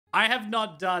I have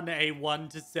not done a 1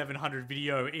 to 700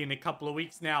 video in a couple of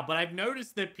weeks now, but I've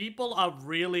noticed that people are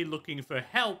really looking for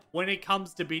help when it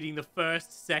comes to beating the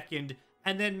first, second,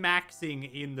 and then maxing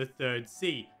in the third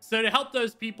sea. So to help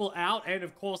those people out, and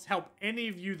of course help any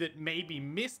of you that maybe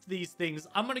missed these things,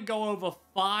 I'm going to go over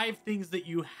 5 things that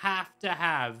you have to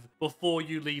have before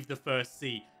you leave the first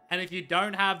sea. And if you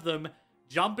don't have them,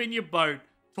 jump in your boat,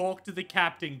 talk to the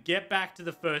captain, get back to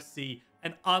the first sea,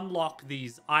 and unlock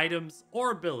these items or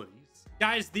abilities.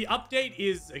 Guys, the update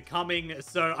is coming,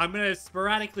 so I'm going to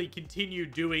sporadically continue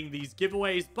doing these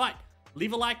giveaways, but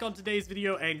leave a like on today's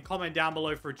video and comment down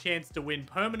below for a chance to win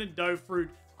permanent dough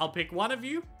fruit. I'll pick one of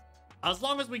you, as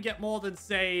long as we get more than,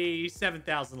 say,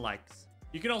 7,000 likes.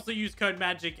 You can also use code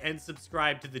MAGIC and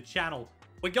subscribe to the channel.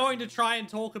 We're going to try and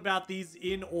talk about these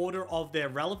in order of their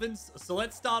relevance, so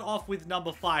let's start off with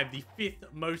number 5, the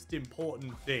 5th most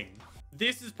important thing.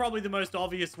 This is probably the most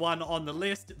obvious one on the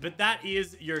list, but that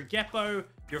is your Geppo,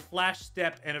 your Flash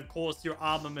Step, and of course your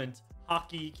Armament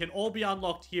Haki can all be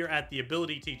unlocked here at the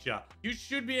Ability Teacher. You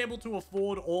should be able to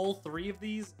afford all 3 of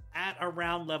these at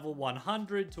around level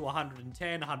 100 to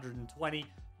 110, 120.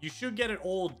 You should get it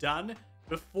all done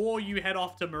before you head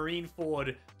off to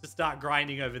Marineford to start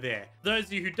grinding over there. Those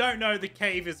of you who don't know, the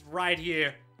cave is right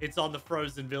here. It's on the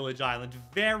Frozen Village Island.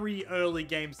 Very early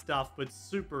game stuff, but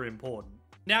super important.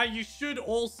 Now, you should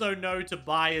also know to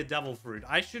buy a devil fruit.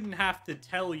 I shouldn't have to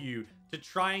tell you to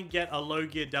try and get a low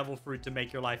gear devil fruit to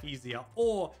make your life easier,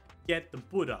 or get the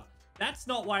Buddha. That's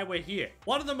not why we're here.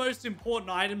 One of the most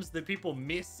important items that people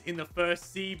miss in the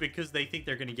first sea because they think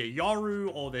they're going to get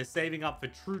Yoru, or they're saving up for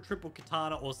true triple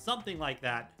katana or something like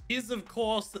that, is of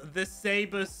course the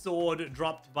saber sword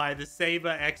dropped by the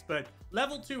saber expert,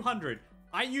 level 200.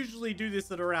 I usually do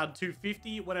this at around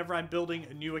 250 whenever I'm building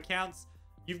new accounts.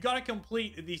 You've got to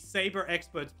complete the Saber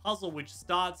Expert's puzzle, which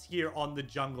starts here on the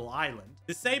Jungle Island.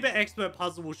 The Saber Expert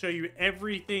puzzle will show you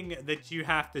everything that you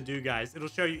have to do, guys. It'll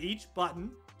show you each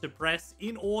button to press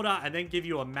in order and then give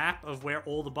you a map of where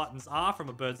all the buttons are from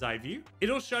a bird's eye view.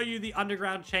 It'll show you the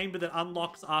underground chamber that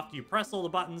unlocks after you press all the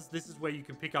buttons. This is where you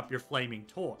can pick up your flaming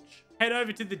torch. Head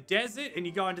over to the desert and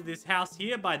you go into this house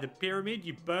here by the pyramid.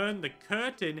 You burn the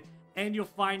curtain and you'll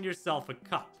find yourself a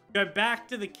cup. Go back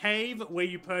to the cave where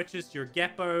you purchased your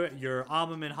Geppo, your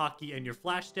Armament Haki, and your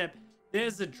Flash Step.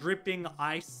 There's a dripping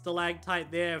ice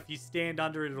stalactite there. If you stand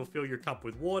under it, it'll fill your cup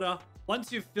with water. Once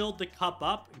you've filled the cup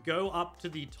up, go up to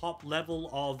the top level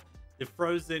of the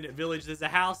Frozen Village. There's a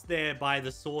house there by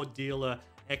the Sword Dealer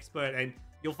Expert, and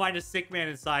you'll find a sick man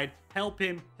inside. Help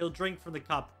him. He'll drink from the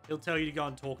cup. He'll tell you to go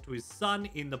and talk to his son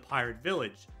in the Pirate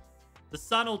Village. The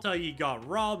son will tell you you got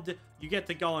robbed. You get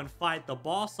to go and fight the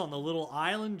boss on the little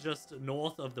island just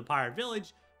north of the Pirate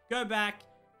Village. Go back.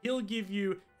 He'll give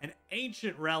you an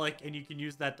ancient relic, and you can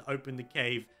use that to open the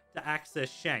cave to access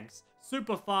Shanks.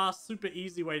 Super fast, super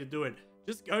easy way to do it.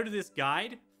 Just go to this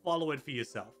guide, follow it for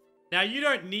yourself. Now, you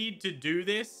don't need to do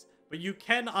this, but you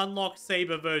can unlock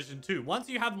Saber version 2. Once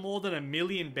you have more than 1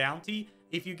 million bounty,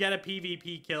 if you get a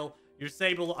PvP kill, your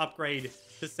Saber will upgrade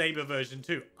to Saber version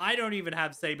 2. I don't even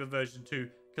have Saber version 2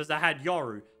 because I had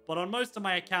Yoru. But on most of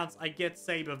my accounts, I get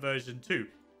Saber version 2.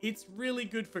 It's really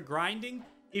good for grinding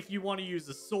if you want to use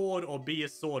a sword or be a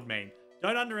sword main.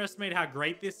 Don't underestimate how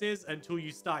great this is until you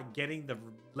start getting the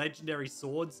legendary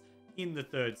swords in the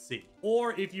 3rd sea.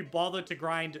 Or if you bother to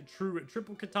grind true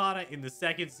triple katana in the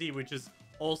 2nd sea, which is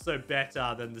also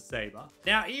better than the saber.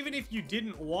 Now, even if you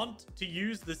didn't want to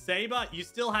use the saber, you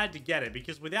still had to get it,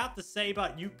 because without the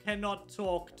saber, you cannot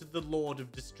talk to the Lord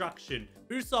of Destruction.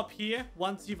 Usopp here,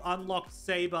 once you've unlocked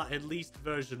Saber, at least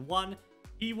version 1,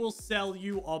 he will sell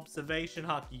you Observation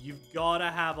Haki. You've gotta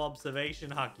have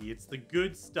Observation Haki. It's the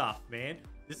good stuff, man.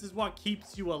 This is what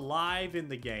keeps you alive in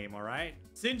the game, alright?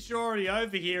 Since you're already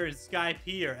over here in Skype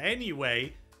here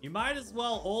anyway, you might as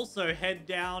well also head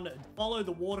down, follow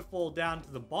the waterfall down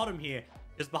to the bottom here,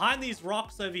 because behind these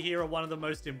rocks over here are one of the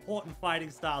most important fighting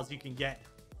styles you can get.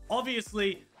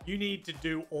 Obviously, you need to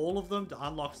do all of them to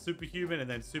unlock Superhuman and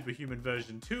then Superhuman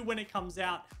version 2 when it comes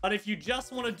out. But if you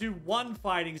just want to do one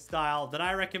fighting style, then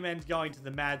I recommend going to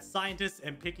the Mad Scientist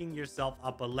and picking yourself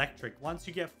up Electric. Once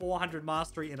you get 400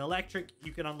 Mastery in Electric,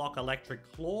 you can unlock Electric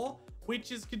Claw,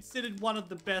 which is considered one of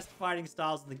the best fighting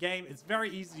styles in the game. It's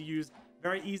very easy to use,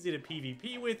 very easy to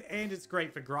PvP with, and it's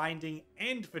great for grinding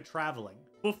and for traveling.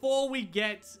 Before we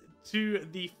get to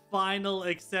the final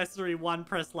accessory one,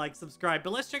 press like, subscribe,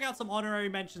 but let's check out some honorary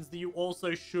mentions that you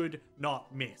also should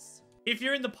not miss. If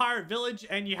you're in the Pirate Village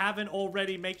and you haven't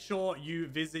already, make sure you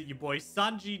visit your boy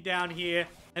Sanji down here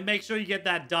and make sure you get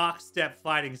that Dark Step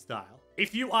fighting style.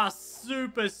 If you are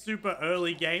super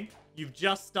early game, you've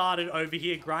just started over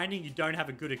here grinding, you don't have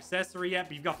a good accessory yet,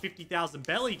 but you've got 50,000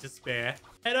 belly to spare,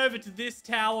 head over to this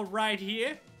tower right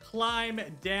here. Climb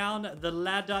down the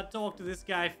ladder, talk to this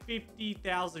guy,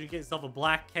 50,000, you get yourself a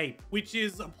black cape, which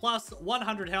is plus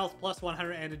 100 health, plus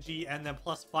 100 energy, and then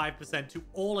plus 5% to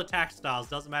all attack styles.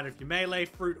 Doesn't matter if you're melee,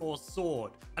 fruit, or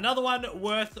sword. Another one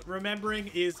worth remembering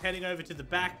is heading over to the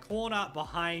back corner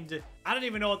behind, I don't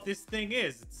even know what this thing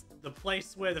is. It's the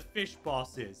place where the fish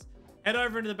boss is. Head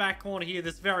over into the back corner here,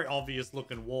 this very obvious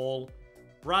looking wall.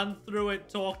 Run through it,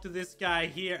 talk to this guy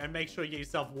here, and make sure you get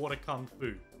yourself water kung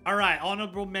fu. All right,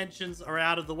 honorable mentions are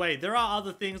out of the way. There are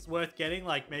other things worth getting,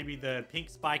 like maybe the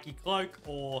pink spiky cloak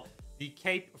or the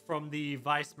cape from the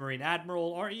Vice Marine Admiral,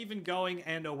 or even going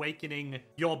and awakening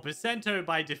your Bacento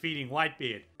by defeating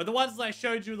Whitebeard. But the ones that I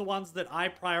showed you are the ones that I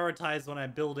prioritize when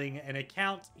I'm building an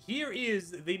account. Here is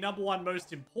the #1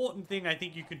 most important thing I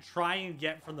think you can try and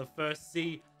get from the first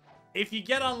sea. If you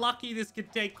get unlucky, this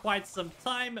could take quite some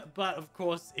time, but of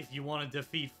course, if you want to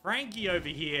defeat Frankie over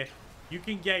here, you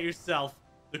can get yourself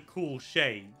the cool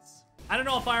shades. I don't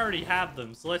know if I already have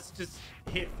them, so let's just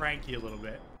hit Frankie a little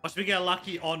bit. Watch me get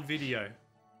lucky on video.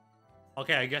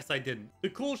 Okay, I guess I didn't. The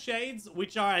cool shades,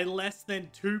 which are a less than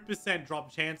 2% drop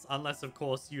chance, unless of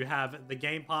course you have the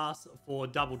game pass for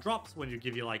double drops, when you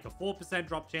give you like a 4%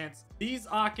 drop chance. These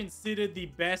are considered the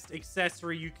best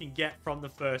accessory you can get from the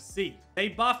first sea. They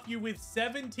buff you with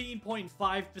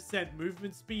 17.5%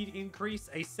 movement speed increase,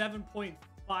 a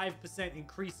 7.5%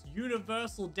 increased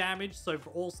universal damage, so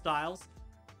for all styles,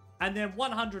 and then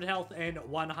 100 health and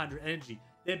 100 energy.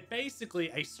 They're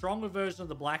basically a stronger version of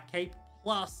the black cape,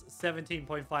 plus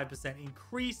 17.5%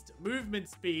 increased movement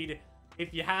speed.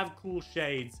 If you have cool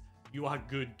shades, you are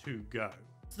good to go.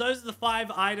 So those are the 5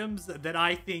 items that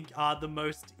I think are the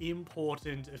most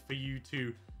important for you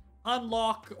to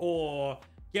unlock or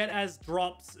get as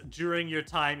drops during your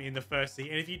time in the first sea.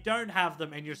 And if you don't have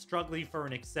them and you're struggling for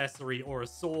an accessory or a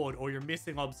sword, or you're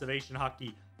missing observation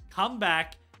haki, come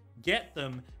back, get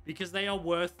them, because they are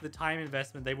worth the time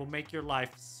investment. They will make your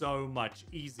life so much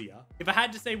easier. If I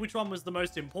had to say which one was the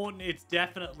most important, it's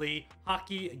definitely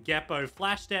haki, Geppo,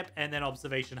 flash step, and then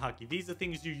observation haki. These are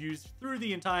things you use through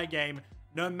the entire game,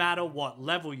 no matter what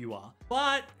level you are.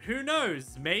 But who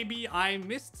knows, maybe I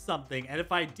missed something, and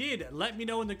if I did, let me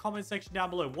know in the comment section down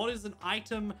below. What is an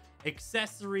item,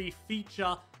 accessory,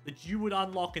 feature that you would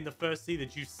unlock in the first sea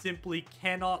that you simply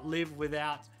cannot live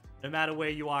without, no matter where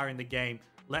you are in the game?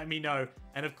 Let me know.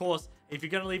 And of course, if you're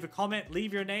going to leave a comment,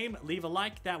 leave your name, leave a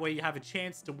like. That way you have a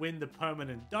chance to win the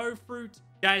permanent dough fruit.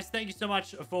 Guys, thank you so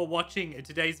much for watching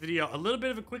today's video. A little bit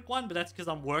of a quick one, but that's because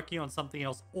I'm working on something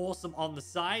else awesome on the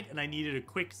side, and I needed a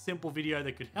quick, simple video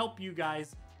that could help you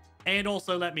guys and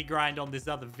also let me grind on this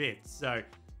other vid. So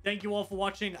thank you all for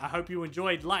watching. I hope you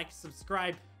enjoyed. Like,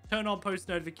 subscribe, turn on post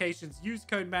notifications, use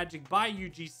code MAGIC by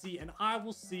UGC, and I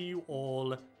will see you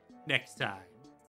all next time.